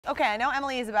Okay, I know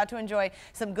Emily is about to enjoy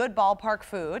some good ballpark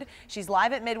food. She's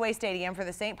live at Midway Stadium for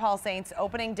the St. Paul Saints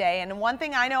opening day. And one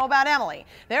thing I know about Emily,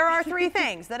 there are 3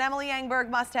 things that Emily Engberg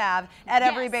must have at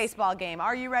every baseball game.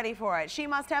 Are you ready for it? She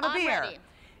must have a beer. Ready.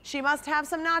 She must have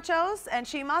some nachos, and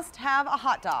she must have a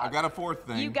hot dog. I've got a 4th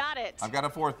thing. You got it. I've got a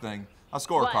 4th thing. A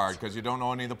scorecard, because you don't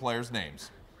know any of the players'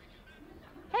 names.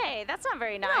 Hey, that's not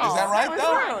very nice. No, Is that right, that was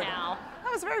though? rude. Now.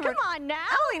 That was very rude. Come on now.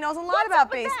 Emily knows a lot What's about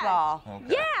up with that? baseball.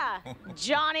 Okay. Yeah,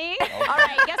 Johnny. All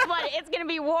right, guess what? It's going to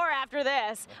be war after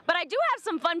this. But I do have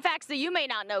some fun facts that you may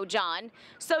not know, John.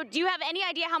 So do you have any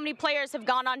idea how many players have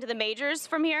gone on to the majors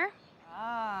from here?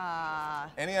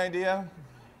 Any idea?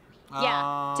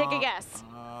 Yeah, take a guess.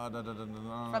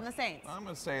 From the Saints. I'm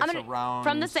going to say it's around...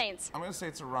 From the Saints. I'm going to say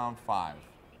it's around 5.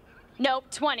 Nope,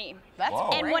 20. That's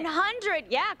And great. 100,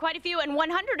 yeah, quite a few. And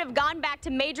 100 have gone back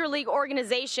to major league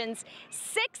organizations.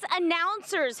 6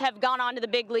 announcers have gone on to the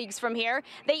big leagues from here.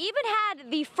 They even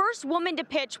had the first woman to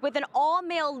pitch with an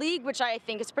all-male league, which I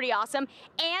think is pretty awesome,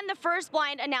 and the first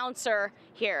blind announcer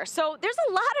here. So there's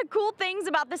a lot of cool things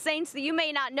about the Saints that you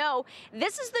may not know.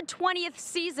 This is the 20th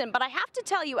season, but I have to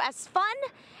tell you, as fun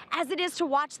as it is to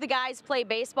watch the guys play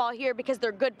baseball here because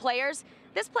they're good players,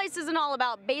 this place isn't all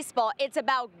about baseball. It's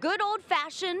about good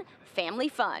old-fashioned family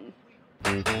fun.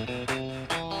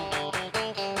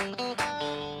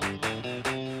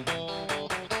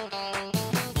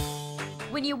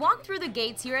 When you walk through the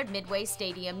gates here at Midway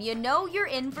Stadium, you know you're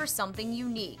in for something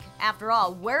unique. After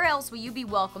all, where else will you be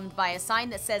welcomed by a sign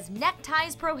that says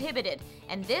neckties prohibited?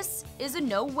 And this is a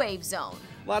no-wave zone.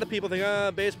 A lot of people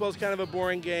think, baseball's kind of a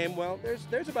boring game. Well,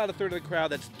 there's about a third of the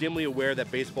crowd that's dimly aware that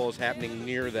baseball is happening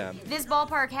near them. This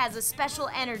ballpark has a special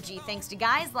energy thanks to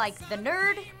guys like the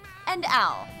Nerd and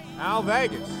Al. Al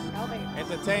Vegas. Al Vegas.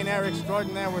 Entertainer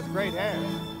extraordinaire with great hair.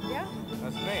 Yeah.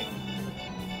 That's me.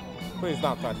 Please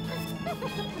don't touch me.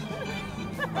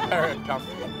 Very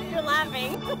uncomfortable. You're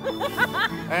laughing.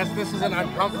 This is an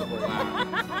uncomfortable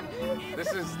laugh.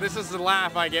 This is the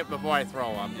laugh I get before I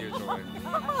throw up usually.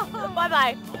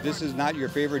 Bye-bye. If this is not your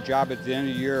favorite job at the end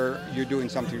of the year, you're doing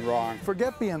something wrong.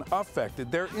 Forget being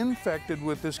affected. They're infected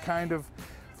with this kind of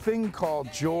thing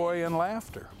called joy and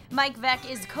laughter. Mike Veck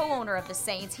is co-owner of the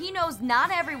Saints. He knows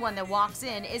not everyone that walks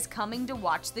in is coming to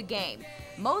watch the game.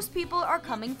 Most people are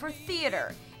coming for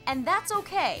theater, and that's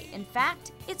okay. In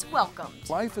fact, it's welcomed.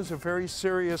 Life is a very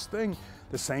serious thing.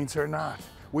 The Saints are not.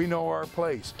 We know our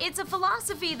place. It's a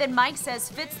philosophy that Mike says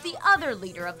fits the other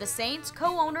leader of the Saints,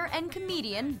 co-owner and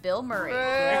comedian Bill Murray.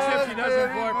 Except he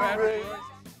doesn't bore Patrick.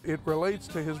 It relates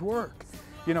to his work.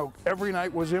 You know, every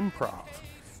night was improv.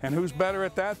 And who's better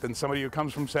at that than somebody who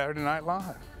comes from Saturday Night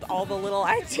Live? All the little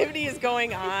activities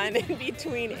going on in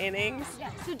between innings.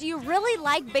 So do you really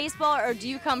like baseball, or do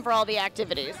you come for all the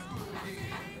activities?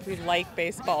 We like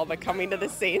baseball, but coming to the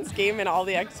Saints game and all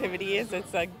the activities,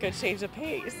 it's a good change of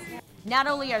pace. Not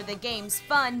only are the games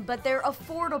fun, but they're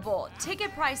affordable.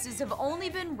 Ticket prices have only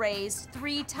been raised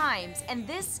 3 times, and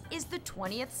this is the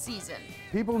 20th season.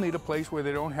 People need a place where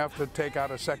they don't have to take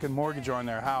out a second mortgage on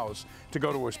their house to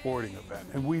go to a sporting event,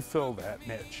 and we fill that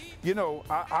niche. You know,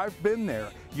 I've been there.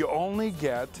 You only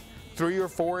get 3 or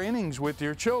 4 innings with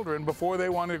your children before they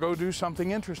want to go do something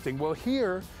interesting. Well,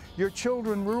 here, your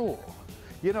children rule.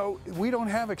 You know, we don't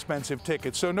have expensive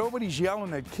tickets, so nobody's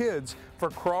yelling at kids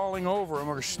for crawling over them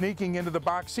or sneaking into the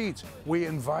box seats. We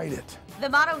invite it. The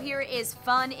motto here is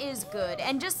fun is good,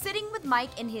 and just sitting with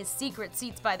Mike in his secret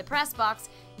seats by the press box,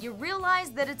 you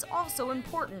realize that it's also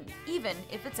important, even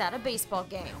if it's at a baseball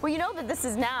game. Well, you know that this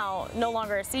is now no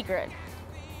longer a secret.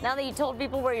 Now that you told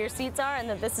people where your seats are and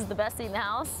that this is the best seat in the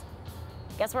house,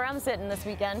 guess where I'm sitting this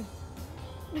weekend?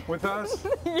 With us?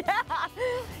 Yeah.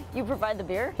 You provide the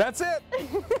beer? That's it.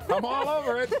 I'm all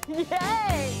over it.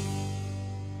 Yay!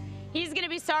 He's going to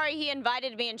be sorry he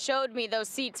invited me and showed me those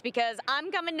seats, because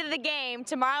I'm coming to the game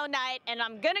tomorrow night and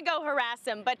I'm going to go harass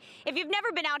him. But if you've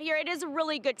never been out here, it is a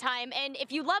really good time. And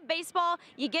if you love baseball,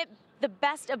 you get the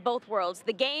best of both worlds,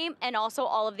 the game and also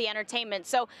all of the entertainment.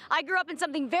 So I grew up in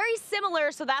something very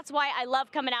similar, so that's why I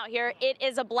love coming out here. It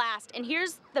is a blast. And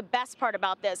here's the best part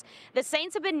about this. The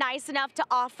Saints have been nice enough to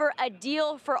offer a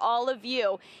deal for all of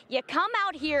you. You come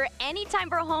out here anytime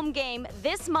for a home game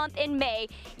this month in May,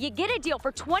 you get a deal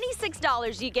for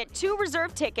 $26. You get 2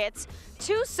 reserve tickets,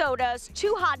 2 sodas,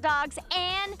 2 hot dogs,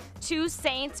 and 2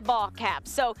 Saints ball caps.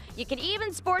 So you can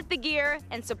even sport the gear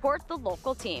and support the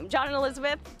local team. John and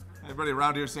Elizabeth? Everybody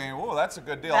around here saying, whoa, that's a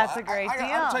good deal. That's a great deal.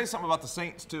 I'll tell you something about the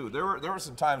Saints, too. There were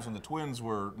some times when the Twins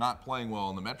were not playing well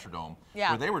in the Metrodome,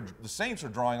 where the Saints were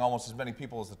drawing almost as many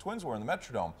people as the Twins were in the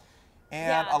Metrodome.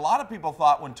 And a lot of people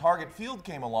thought when Target Field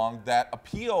came along that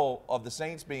appeal of the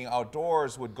Saints being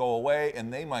outdoors would go away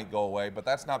and they might go away, but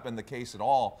that's not been the case at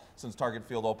all since Target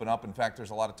Field opened up. In fact,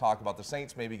 there's a lot of talk about the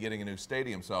Saints maybe getting a new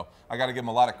stadium, so I got to give them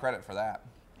a lot of credit for that.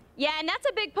 Yeah, and that's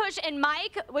a big push. And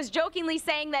Mike was jokingly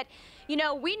saying that, you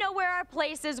know, we know where our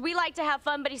place is. We like to have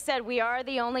fun, but he said we are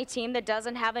the only team that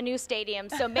doesn't have a new stadium.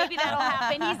 So maybe that'll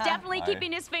happen. He's definitely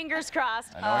keeping his fingers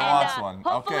crossed. I know he wants one.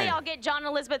 Hopefully Okay. I'll get John and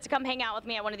Elizabeth to come hang out with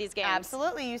me at one of these games.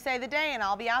 Absolutely. You say the day, and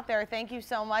I'll be out there. Thank you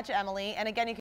so much, Emily. And again, you can